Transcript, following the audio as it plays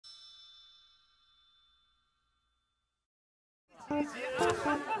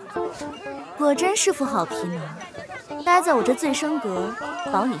果真是副好皮囊，待在我这醉生阁，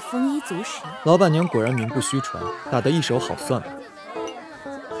保你丰衣足食。老板娘果然名不虚传，打得一手好算盘。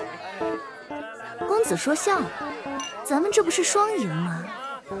公子说笑了，咱们这不是双赢吗？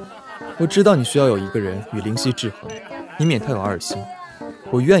我知道你需要有一个人与灵犀制衡，以免他有二心。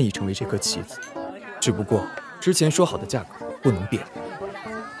我愿意成为这颗棋子，只不过之前说好的价格不能变。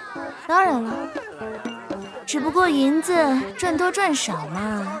当然了，只不过银子赚多赚少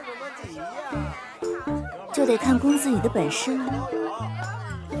嘛，就得看公子你的本事了。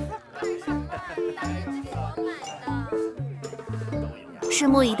拭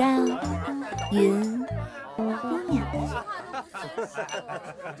目以待哦，云姑娘。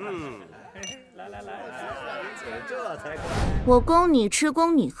我供你吃，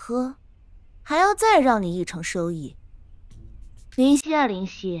供你喝，还要再让你一成收益。林夕啊，林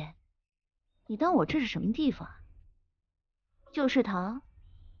夕，你当我这是什么地方？旧食堂？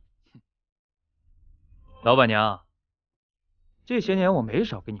老板娘，这些年我没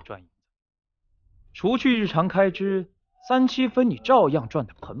少给你赚银子，除去日常开支，3、7分你照样赚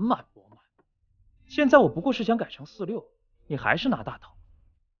得盆满钵满。现在我不过是想改成4、6，你还是拿大头，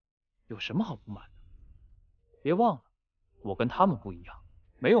有什么好不满的？别忘了，我跟他们不一样，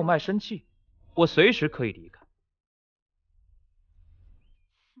没有卖身契，我随时可以离开。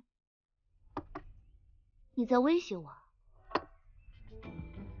你在威胁我？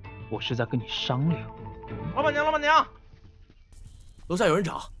我是在跟你商量。老板娘，老板娘，楼下有人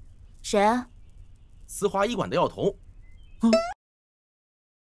找。谁啊？思华医馆的药童。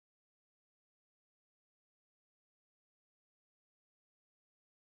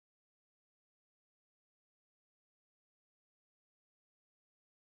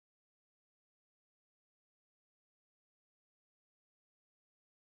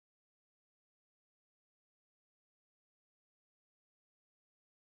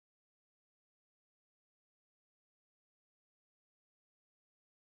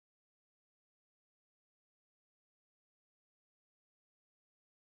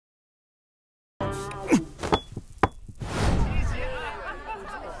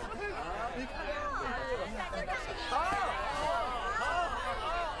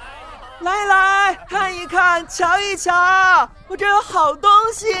来来，看一看，瞧一瞧，我这有好东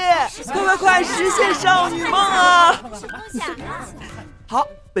西！快快快，实现少女梦啊！好，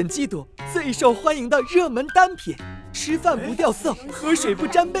本季度最受欢迎的热门单品，吃饭不掉色，喝水不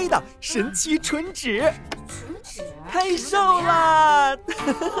沾杯的神奇纯脂，开售啦！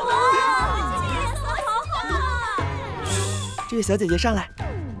这位小姐姐上来。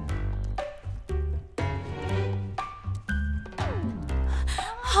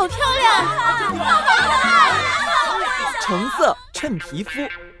好漂亮！橙色衬皮肤，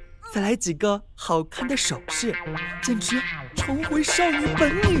再来几个好看的首饰，简直重回少女本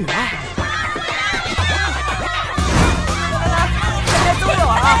女啊！来，大家都有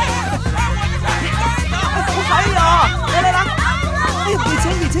啊！我还有，来！哎呀，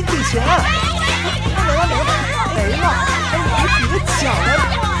给钱！没了！哎，你比个脚来，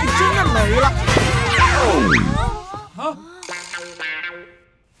你真的没了！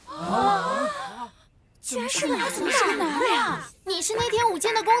居然是哪？怎么是个男的呀？你是那天舞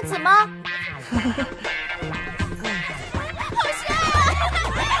剑的公子吗？好帅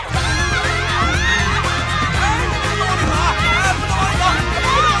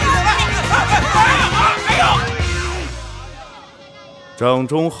啊！掌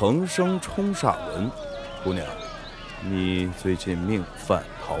中横生冲煞纹，姑娘，你最近命犯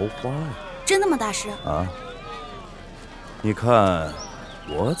桃花呀？真的吗，大师？啊，你看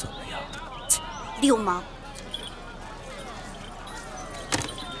我怎么样？流氓！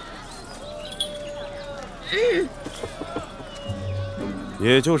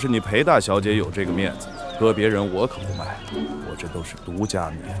也就是你裴大小姐有这个面子，搁别人我可不卖，我这都是独家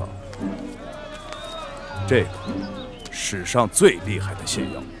秘方。这个史上最厉害的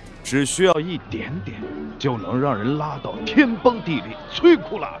泻药，只需要一点点，就能让人拉到天崩地裂、摧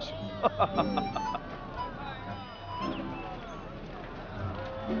枯拉朽。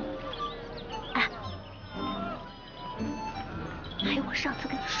还有我上次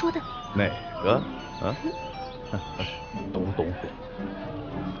跟你说的哪个啊？懂。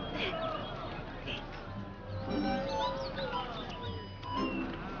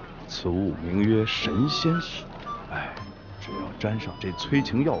此物名曰神仙锁，只要沾上这催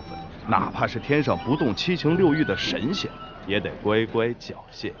情药粉，哪怕是天上不动七情六欲的神仙，也得乖乖缴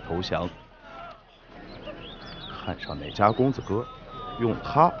械投降。看上哪家公子哥，用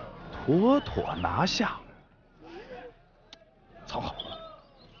它妥妥拿下。藏好了。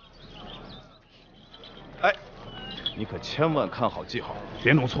你可千万看好记好，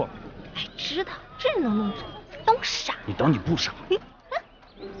别弄错了。还知道，真能弄错，当我傻？你当你不傻？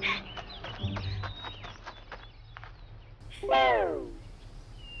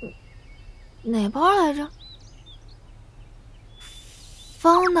哪包来着？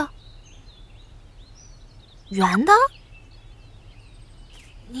方的？圆的？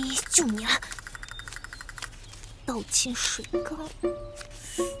就你了，倒进水缸，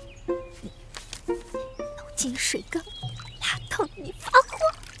倒进水缸，拉到你发火。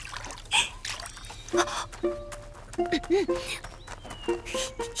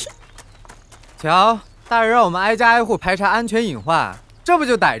瞧，大人让我们挨家挨户排查安全隐患，这不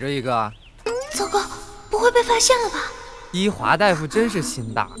就逮着一个？糟糕，不会被发现了吧？伊华大夫真是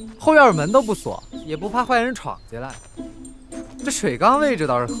心大，后院门都不锁，也不怕坏人闯进来。这水缸位置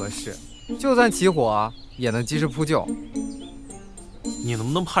倒是合适，就算起火也能及时扑救。你能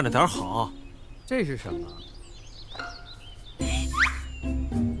不能盼着点好？这是什么？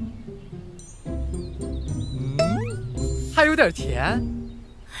还有点甜。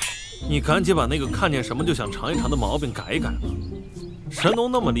你赶紧把那个看见什么就想尝一尝的毛病改一改吧。神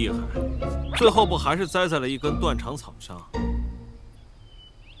农那么厉害，最后不还是栽在了一根断肠草上？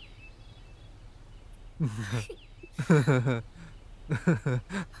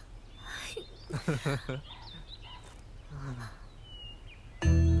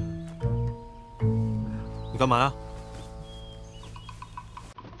你干嘛呀？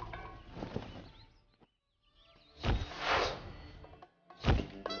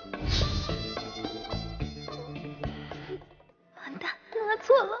完蛋，拿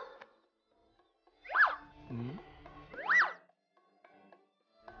错了。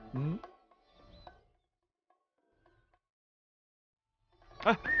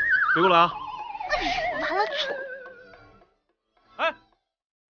哎，别过来啊！拿了错。哎，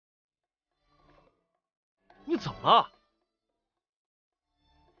你怎么了？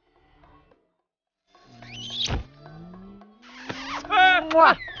哎，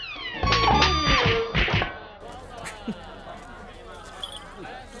哇！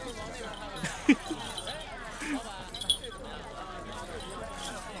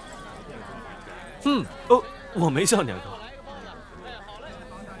我没笑你啊，哥。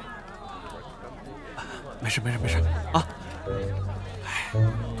没事啊！哎，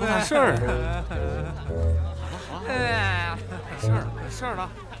多大事儿啊！好了，没事了。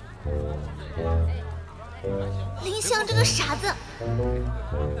林香这个傻子。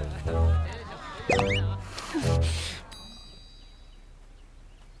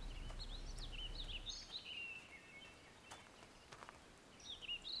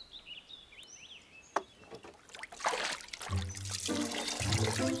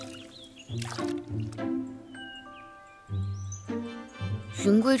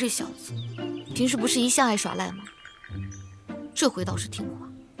云归这小子，平时不是一向爱耍赖吗？这回倒是听话。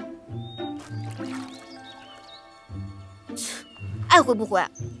切，爱回不回？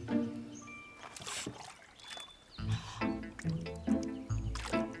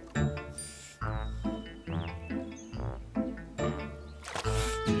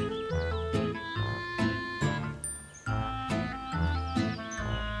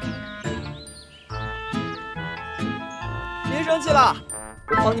别生气了，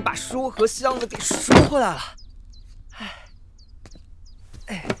我帮你把书和箱子给收回来了。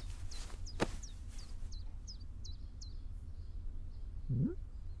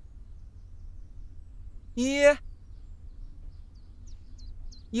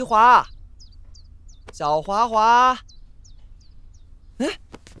一华，小华华，哎，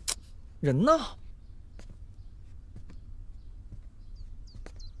人呢？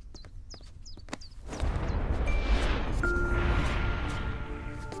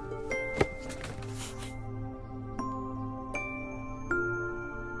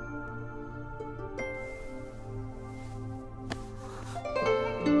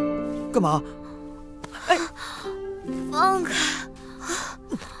干嘛？哎，放开！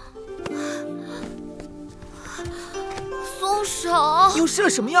松手！又施了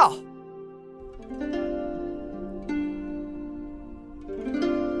什么药？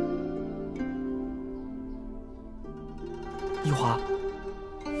一华，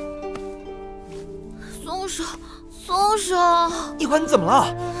松手！松手！一华，你怎么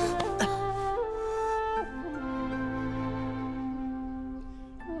了？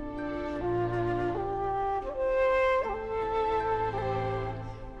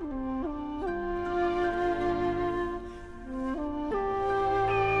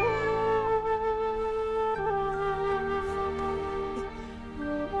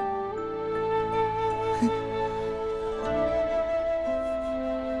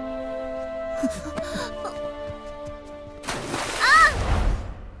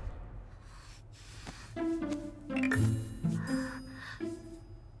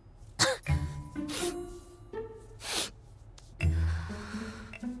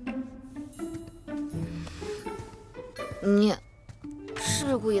你是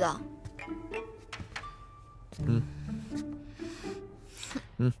不是故意的？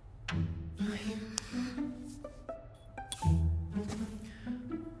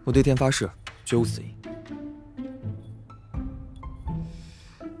我对天发誓，绝无此意。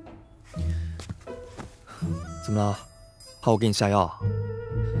怎么了？怕我给你下药啊？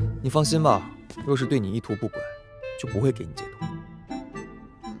你放心吧，若是对你意图不轨，就不会给你解毒。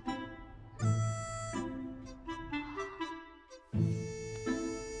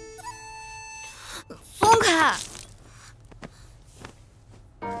松开！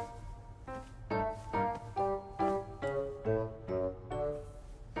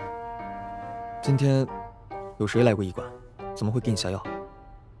今天有谁来过医馆？怎么会给你下药？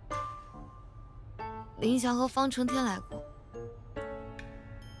林翔和方成天来过。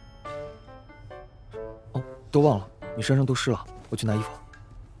哦，都忘了，你身上都湿了，我去拿衣服。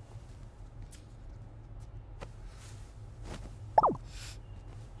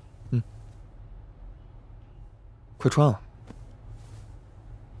快穿啊！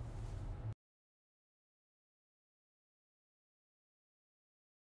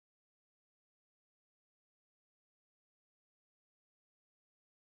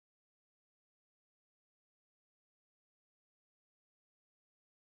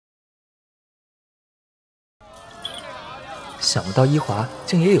想不到一华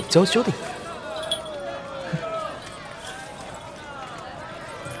竟也有娇羞的一面，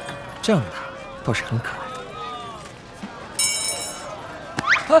这样的他倒是很可爱。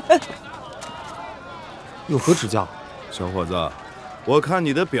哎，有何指教？小伙子，我看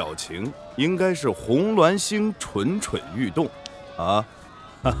你的表情应该是红鸾星蠢蠢欲动，啊，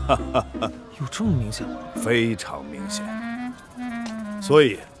哈哈哈哈，有这么明显吗？非常明显。所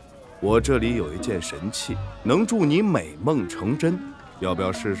以，我这里有一件神器，能助你美梦成真，要不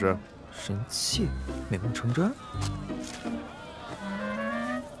要试试？神器，美梦成真？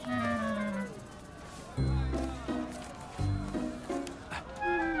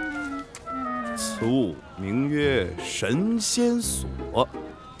此物名曰神仙锁，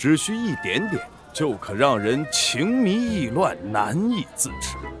只需一点点，就可让人情迷意乱，难以自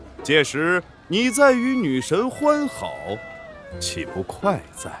持。届时你再与女神欢好，岂不快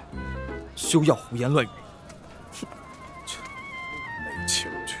哉？休要胡言乱语！没情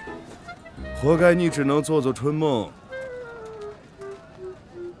趣，活该你只能做做春梦。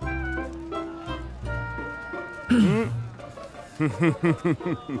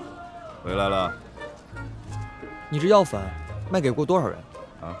回来了。你这药粉卖给过多少人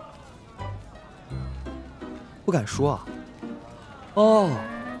啊？不敢说啊。哦，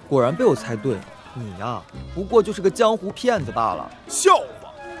果然被我猜对，你呀，不过就是个江湖骗子罢了。笑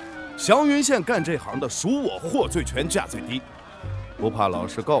话！祥云县干这行的，属我获罪权价最低。不怕老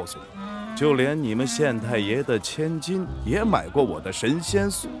实告诉你，就连你们县太爷的千金也买过我的神仙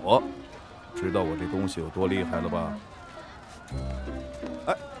锁，知道我这东西有多厉害了吧？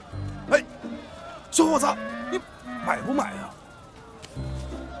哎，小伙子，你买不买呀？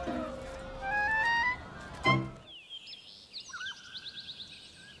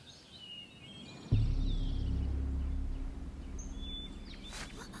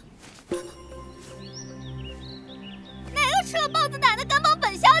哪个吃了豹子胆的敢绑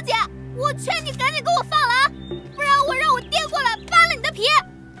本小姐？我劝你赶紧给我放了啊，不然我让我爹过来扒了你的皮！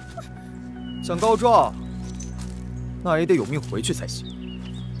想告状，那也得有命回去才行。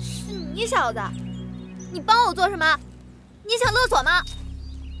是你小子，你帮我做什么？你想勒索吗？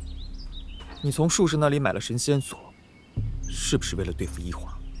你从术士那里买了神仙锁，是不是为了对付一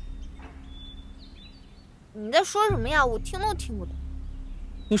华？你在说什么呀？我听都听不懂。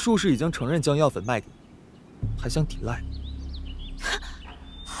那术士已经承认将药粉卖给你，还想抵赖？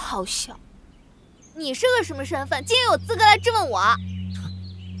好笑！你是个什么身份，竟有资格来质问我？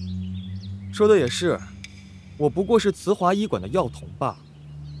说的也是，我不过是慈华医馆的药童罢，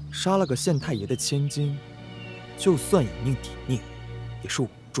杀了个县太爷的千金，就算以命抵命，也是我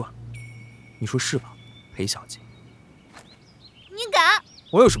赚。你说是吧，裴小姐？你敢？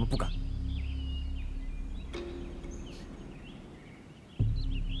我有什么不敢？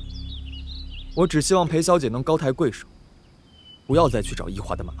我只希望裴小姐能高抬贵手，不要再去找一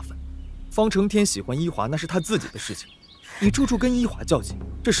华的麻烦。方成天喜欢一华，那是他自己的事情，你处处跟一华较劲，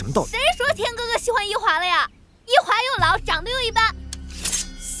这什么道理？谁说天哥哥喜欢一华了呀？一华又老，长得又一般，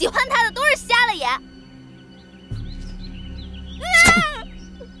喜欢他的都是瞎了眼。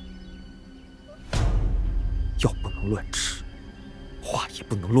药不能乱吃，话也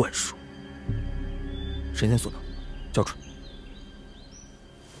不能乱说。神仙锁呢？交出来。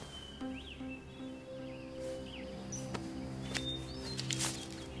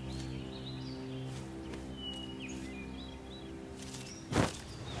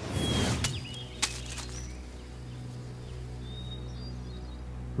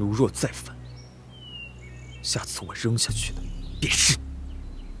如若再犯，下次我扔下去的便是你。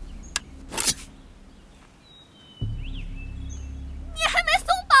你还没松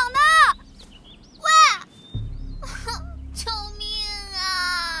绑呢！喂，救命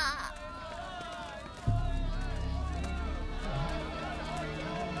啊！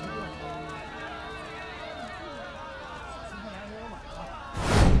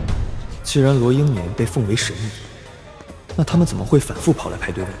既然罗英年被奉为神医，那他们怎么会反复跑来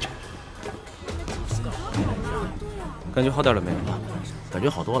排队问诊？感觉好点了没有？感觉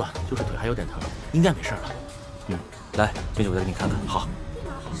好多了，就是腿还有点疼，应该没事了。来，进去我再给你看看。好。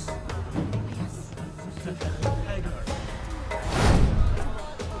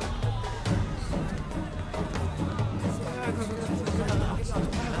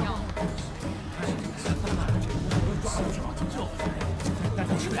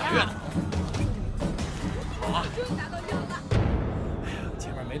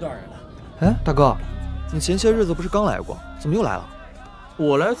哎，大哥，你前些日子不是刚来过，怎么又来了？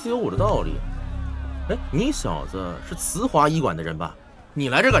我来自有我的道理。哎，你小子是慈华医馆的人吧？你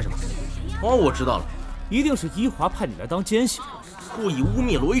来这干什么？哦，我知道了，一定是伊华派你来当奸细，故意污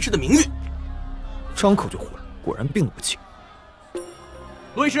蔑罗医师的名誉。张口就胡来，果然病得不轻。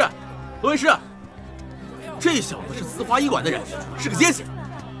罗医师，罗医师，这小子是慈华医馆的人，是个奸细。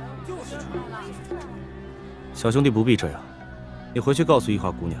小兄弟不必这样，你回去告诉伊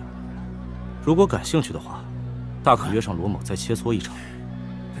华姑娘。如果感兴趣的话，大可约上罗某再切磋一场。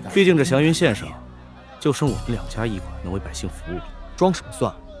毕竟这祥云县上，就剩我们2家医馆能为百姓服务了。装什么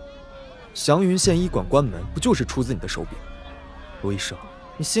蒜？祥云县医馆关门，不就是出自你的手笔？罗医生，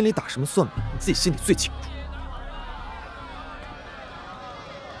你心里打什么算盘，你自己心里最清楚。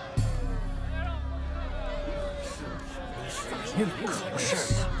可是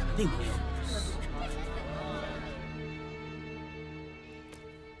肯定没有。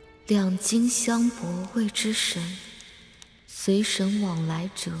两经相搏谓之神，随神往来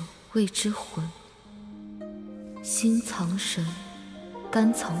者谓之魂。心藏神，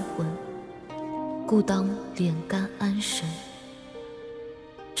肝藏魂，故当敛肝安神。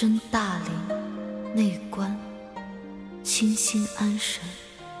真大陵内关，清心安神。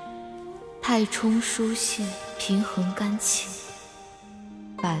太冲疏泄，平衡肝气。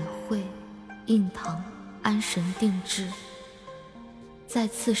百会、印堂安神定志。再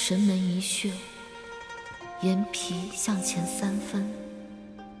刺神门一穴，眼皮向前3分，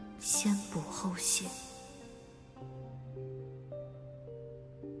先补后泻。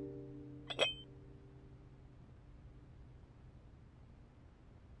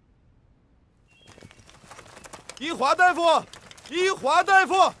伊华大夫，伊华大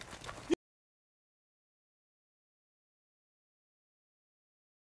夫。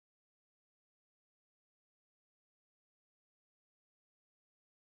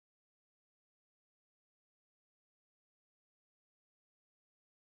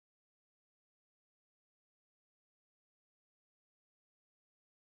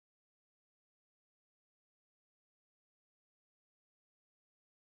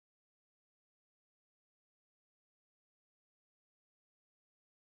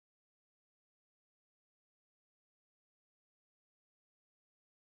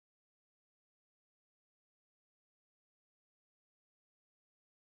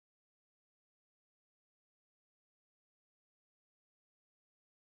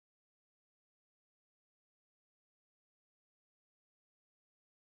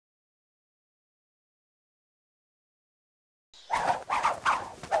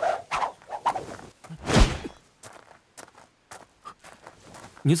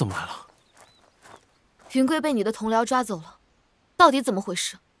你怎么来了？云贵被你的同僚抓走了，到底怎么回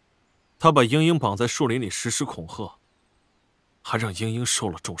事？他把英英绑在树林里实施恐吓，还让英英受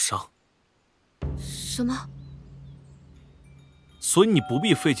了重伤。什么？所以你不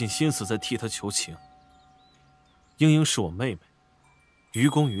必费尽心思再替他求情。英英是我妹妹，于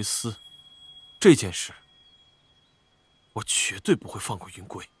公于私，这件事我绝对不会放过云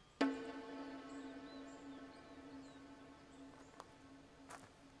贵。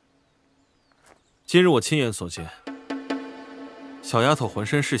今日我亲眼所见，小丫头浑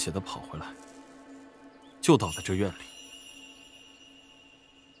身是血的跑回来，就倒在这院里。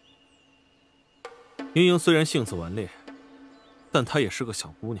英英虽然性子顽劣，但她也是个小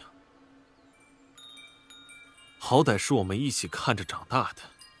姑娘，好歹是我们一起看着长大的。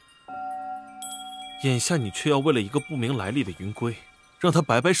眼下你却要为了一个不明来历的云龟，让她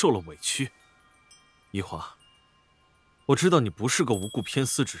白白受了委屈。怡华，我知道你不是个无故偏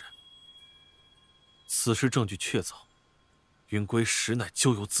私之人。此事证据确凿，云龟实乃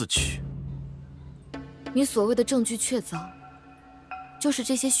咎由自取。你所谓的证据确凿，就是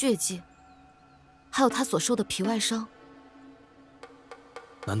这些血迹，还有他所受的皮外伤。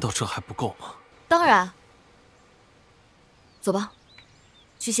难道这还不够吗？当然。走吧，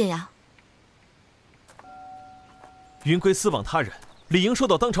去县衙。云归私枉他人，理应受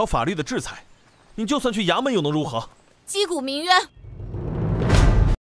到当朝法律的制裁。你就算去衙门又能如何？击鼓鸣冤。